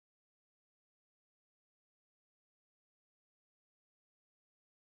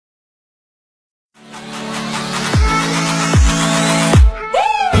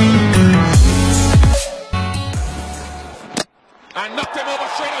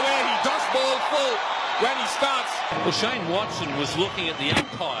where he does ball full when he starts. Well, Shane Watson was looking at the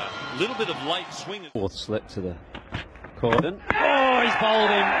umpire. A little bit of late swing. Fourth slip to the cordon. Oh, he's bowled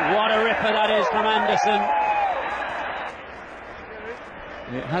him. What a ripper that is from Anderson.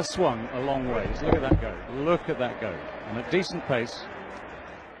 It has swung a long ways. Look at that go. Look at that go. And at decent pace.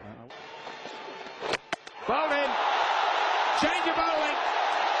 Bowling. Change of bowling.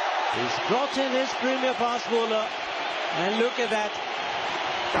 He's brought in his premier fast bowler. And look at that.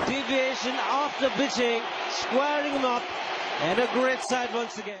 Deviation after pitching. Squaring him up. And a great side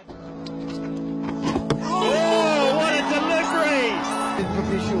once again. Oh, what a delivery!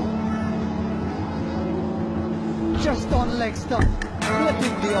 Official. Just on leg stump.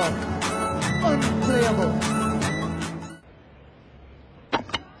 Flipping the off. Unplayable.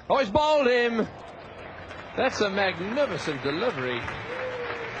 Oh, he's bowled him. That's a magnificent delivery.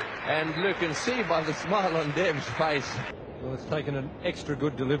 And you can see by the smile on Dev's face. Well, it's taken an extra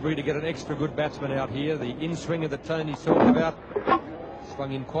good delivery to get an extra good batsman out here. The in-swinger that Tony's talked about.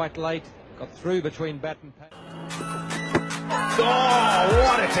 Swung in quite late. Got through between bat and pad. Oh,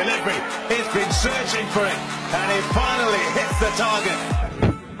 what a delivery. He's been searching for it. And he finally hits the target.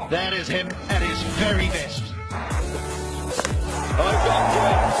 That is him at his very best. Oh,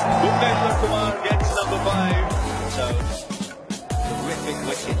 Kemar gets number 5. So, terrific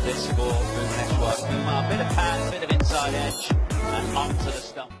wicket this for Bhubaneswar. Kemar, bit of pad, bit of inside edge, and onto the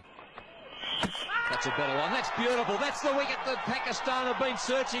stump. That's a better one. That's beautiful. That's the wicket that Pakistan have been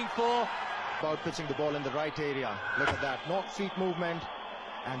searching for. About pitching the ball in the right area. Look at that. Not feet movement.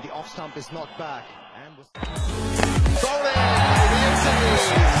 And the off stump is not back. And was Bowling!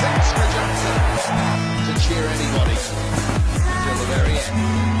 Six for Johnson. To cheer anybody. Till the very end.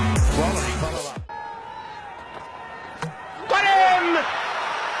 Quality follow-up. Got him!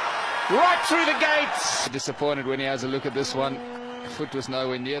 Right through the gates. Disappointed when he has a look at this one. Foot was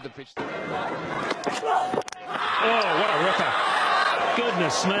nowhere near the pitch. Oh, what a ripper.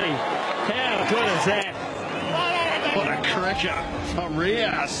 Goodness me. How good is that? What a cracker from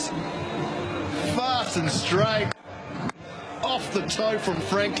Riaz. Fast and straight. Off the toe from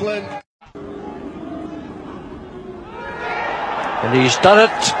Franklin. And he's done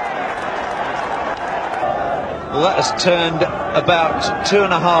it. Well, that has turned about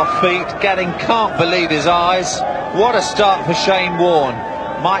 2.5 feet. Gadding can't believe his eyes. What a start for Shane Warne.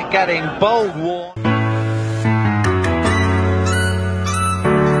 Mike Gadding, bold Warne.